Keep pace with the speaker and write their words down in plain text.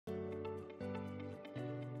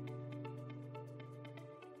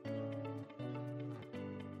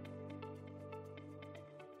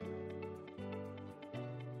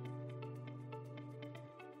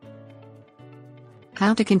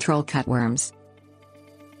How to control cutworms.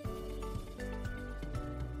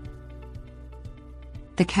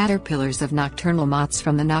 The caterpillars of nocturnal moths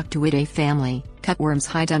from the Noctuidae family, cutworms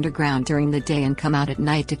hide underground during the day and come out at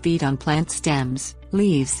night to feed on plant stems,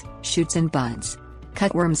 leaves, shoots and buds.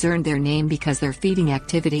 Cutworms earned their name because their feeding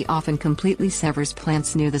activity often completely severs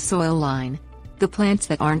plants near the soil line. The plants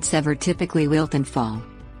that aren't severed typically wilt and fall.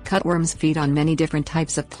 Cutworms feed on many different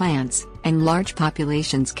types of plants, and large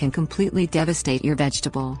populations can completely devastate your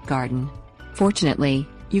vegetable garden. Fortunately,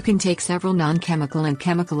 you can take several non-chemical and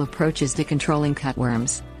chemical approaches to controlling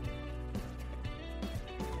cutworms.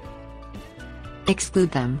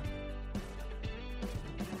 Exclude them.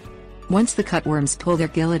 Once the cutworms pull their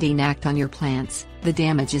guillotine act on your plants, the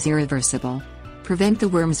damage is irreversible. Prevent the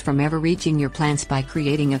worms from ever reaching your plants by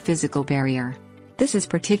creating a physical barrier. This is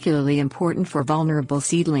particularly important for vulnerable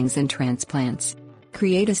seedlings and transplants.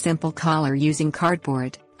 Create a simple collar using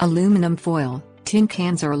cardboard, aluminum foil, tin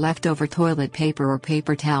cans or leftover toilet paper or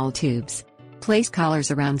paper towel tubes. Place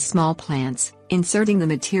collars around small plants, inserting the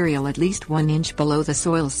material at least 1 inch below the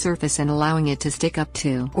soil's surface and allowing it to stick up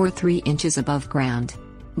 2 or 3 inches above ground.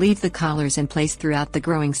 Leave the collars in place throughout the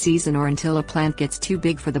growing season or until a plant gets too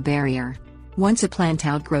big for the barrier. Once a plant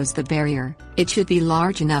outgrows the barrier, it should be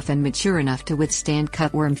large enough and mature enough to withstand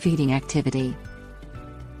cutworm feeding activity.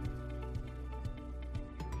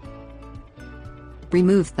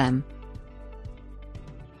 Remove them.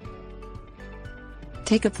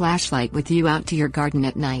 Take a flashlight with you out to your garden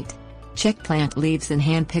at night. Check plant leaves and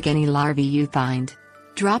handpick any larvae you find.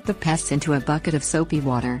 Drop the pests into a bucket of soapy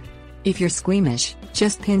water. If you're squeamish,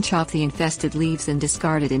 just pinch off the infested leaves and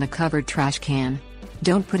discard it in a covered trash can.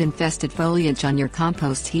 Don't put infested foliage on your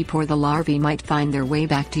compost heap or the larvae might find their way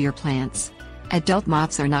back to your plants. Adult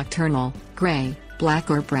moths are nocturnal, gray, black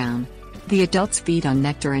or brown. The adults feed on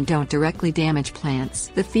nectar and don't directly damage plants.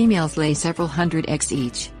 The females lay several hundred eggs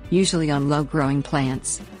each, usually on low-growing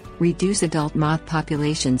plants. Reduce adult moth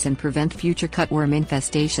populations and prevent future cutworm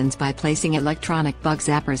infestations by placing electronic bug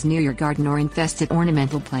zappers near your garden or infested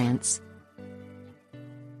ornamental plants.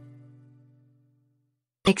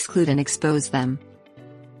 Exclude and expose them.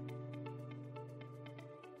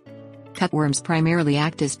 Cutworms primarily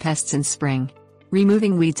act as pests in spring.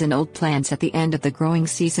 Removing weeds and old plants at the end of the growing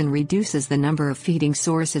season reduces the number of feeding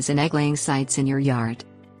sources and egg-laying sites in your yard.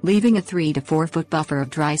 Leaving a 3 to 4 foot buffer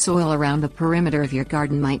of dry soil around the perimeter of your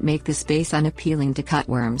garden might make the space unappealing to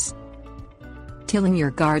cutworms. Tilling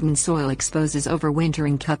your garden soil exposes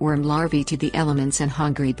overwintering cutworm larvae to the elements and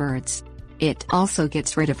hungry birds. It also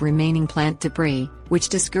gets rid of remaining plant debris, which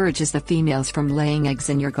discourages the females from laying eggs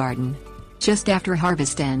in your garden. Just after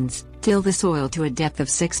harvest ends, till the soil to a depth of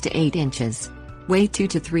 6 to 8 inches. Wait 2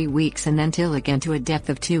 to 3 weeks and then till again to a depth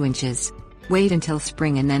of 2 inches. Wait until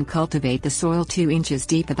spring and then cultivate the soil 2 inches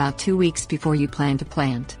deep about 2 weeks before you plan to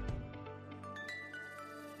plant.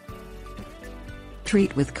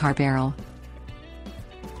 Treat with Carbaryl.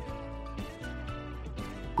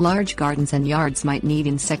 Large gardens and yards might need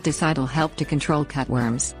insecticidal help to control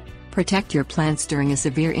cutworms. Protect your plants during a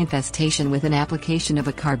severe infestation with an application of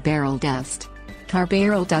a Carbaryl dust.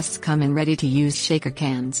 Carbaryl dusts come in ready-to-use shaker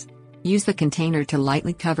cans. Use the container to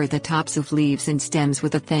lightly cover the tops of leaves and stems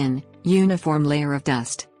with a thin, uniform layer of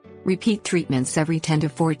dust. Repeat treatments every 10 to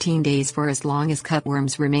 14 days for as long as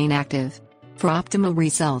cutworms remain active. For optimal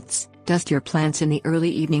results, dust your plants in the early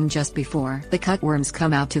evening just before the cutworms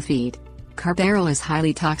come out to feed. Carbaryl is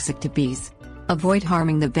highly toxic to bees. Avoid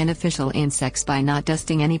harming the beneficial insects by not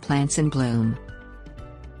dusting any plants in bloom.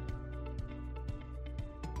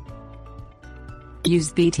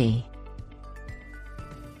 Use Bt.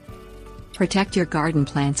 Protect your garden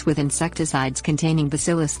plants with insecticides containing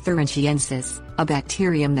Bacillus thuringiensis, a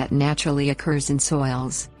bacterium that naturally occurs in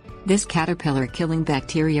soils. This caterpillar-killing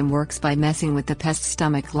bacterium works by messing with the pest's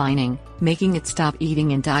stomach lining, making it stop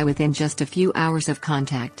eating and die within just a few hours of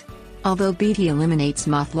contact. Although Bt eliminates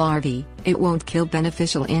moth larvae, it won't kill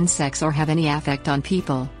beneficial insects or have any effect on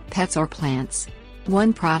people, pets or plants.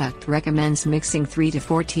 One product recommends mixing 3 to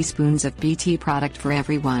 4 teaspoons of Bt product for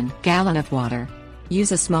every 1 gallon of water.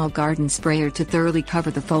 Use a small garden sprayer to thoroughly cover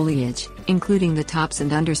the foliage, including the tops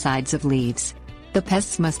and undersides of leaves. The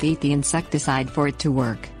pests must eat the insecticide for it to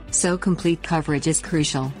work, so complete coverage is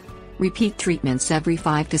crucial. Repeat treatments every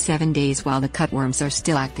 5 to 7 days while the cutworms are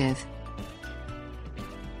still active.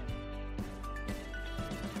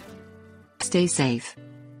 Stay safe.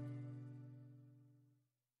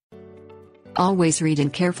 Always read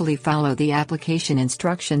and carefully follow the application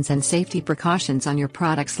instructions and safety precautions on your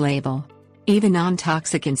product's label. Even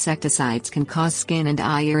non-toxic insecticides can cause skin and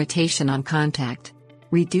eye irritation on contact.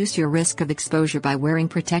 Reduce your risk of exposure by wearing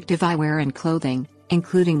protective eyewear and clothing,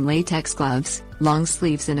 including latex gloves, long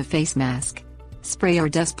sleeves and a face mask. Spray or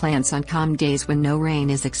dust plants on calm days when no rain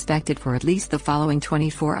is expected for at least the following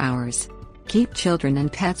 24 hours. Keep children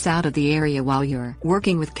and pets out of the area while you're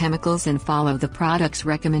working with chemicals and follow the product's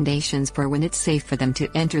recommendations for when it's safe for them to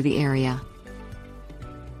enter the area.